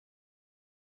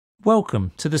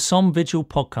Welcome to the Somme Vigil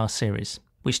podcast series,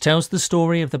 which tells the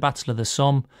story of the Battle of the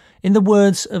Somme in the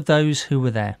words of those who were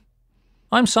there.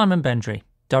 I'm Simon Bendry,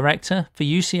 Director for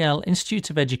UCL Institute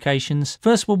of Education's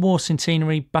First World War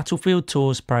Centenary Battlefield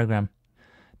Tours programme.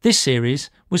 This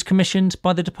series was commissioned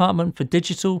by the Department for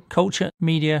Digital, Culture,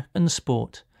 Media and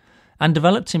Sport and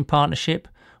developed in partnership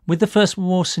with the First World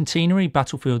War Centenary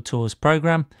Battlefield Tours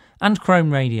programme and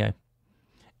ChromeRadio.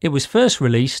 It was first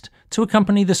released to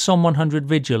accompany the SOMME100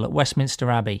 VIGIL at Westminster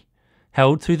Abbey,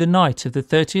 held through the night of the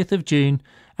 30th of June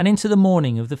and into the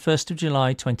morning of the 1st of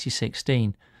July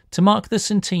 2016, to mark the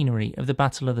centenary of the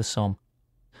Battle of the Somme.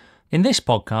 In this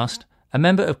podcast, a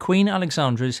member of Queen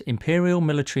Alexandra's Imperial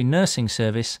Military Nursing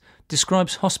Service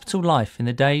describes hospital life in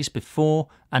the days before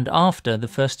and after the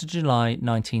 1st of July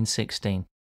 1916.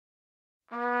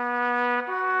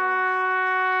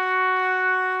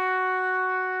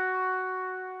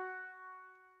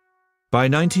 By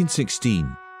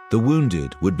 1916, the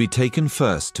wounded would be taken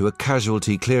first to a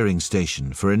casualty clearing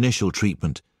station for initial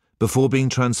treatment before being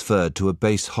transferred to a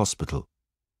base hospital.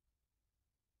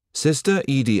 Sister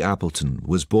Edie Appleton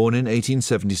was born in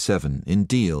 1877 in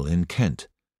Deal in Kent.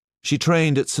 She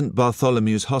trained at St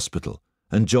Bartholomew's Hospital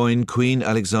and joined Queen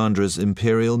Alexandra's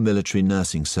Imperial Military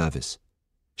Nursing Service.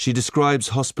 She describes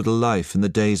hospital life in the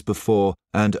days before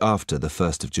and after the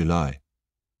 1st of July.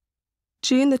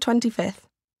 June the 25th.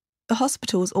 The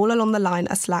hospitals all along the line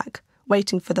are slack,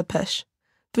 waiting for the push.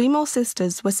 3 more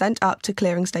sisters were sent up to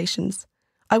clearing stations.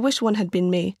 I wish one had been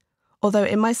me, although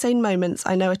in my sane moments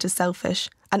I know it is selfish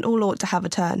and all ought to have a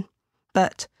turn.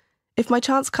 But if my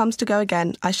chance comes to go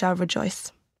again, I shall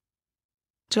rejoice.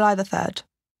 July the 3rd.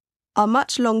 Our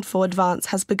much longed-for advance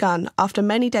has begun after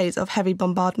many days of heavy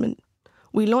bombardment.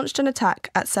 We launched an attack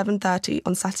at 7:30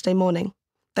 on Saturday morning.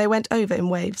 They went over in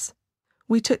waves.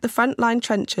 We took the front-line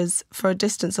trenches for a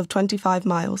distance of 25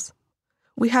 miles.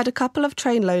 We had a couple of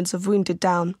train loads of wounded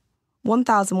down,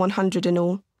 1,100 in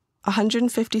all,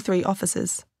 153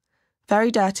 officers.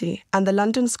 Very dirty, and the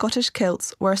London Scottish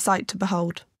kilts were a sight to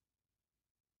behold.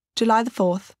 July the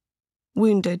 4th.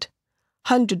 Wounded.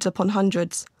 Hundreds upon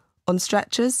hundreds. On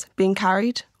stretchers, being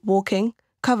carried, walking,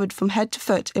 covered from head to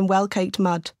foot in well-caked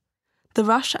mud. The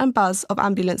rush and buzz of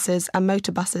ambulances and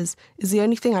motor buses is the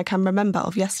only thing I can remember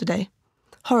of yesterday.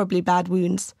 Horribly bad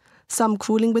wounds, some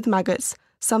crawling with maggots,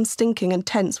 some stinking and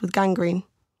tense with gangrene.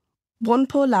 One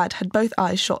poor lad had both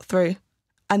eyes shot through,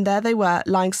 and there they were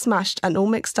lying smashed and all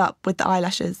mixed up with the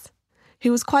eyelashes.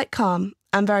 He was quite calm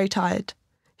and very tired.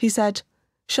 He said,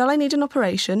 "Shall I need an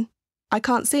operation? I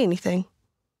can't see anything."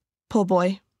 Poor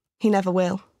boy, he never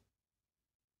will.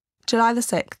 July the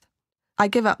 6th. I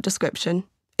give up description.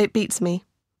 It beats me.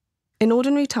 In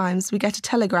ordinary times we get a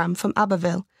telegram from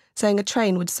Abbeville saying a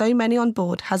train with so many on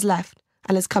board has left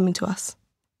and is coming to us.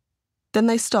 Then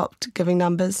they stopped giving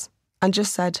numbers and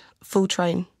just said, full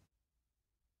train.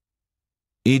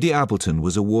 Edie Appleton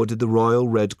was awarded the Royal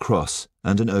Red Cross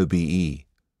and an OBE.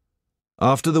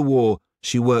 After the war,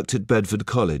 she worked at Bedford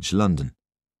College, London.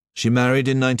 She married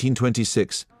in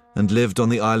 1926 and lived on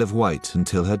the Isle of Wight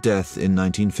until her death in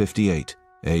 1958,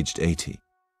 aged 80.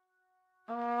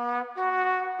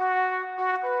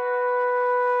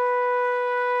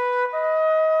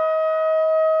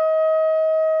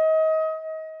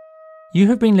 You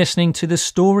have been listening to The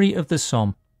Story of the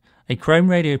Somme, a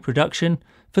ChromeRadio production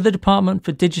for the Department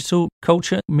for Digital,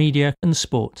 Culture, Media and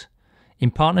Sport, in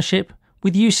partnership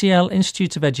with UCL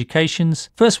Institute of Education's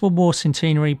First World War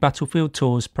Centenary Battlefield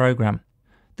Tours programme.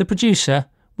 The producer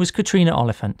was Katrina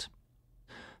Oliphant.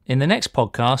 In the next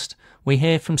podcast, we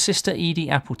hear from Sister Edie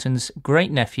Appleton's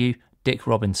great-nephew, Dick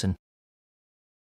Robinson.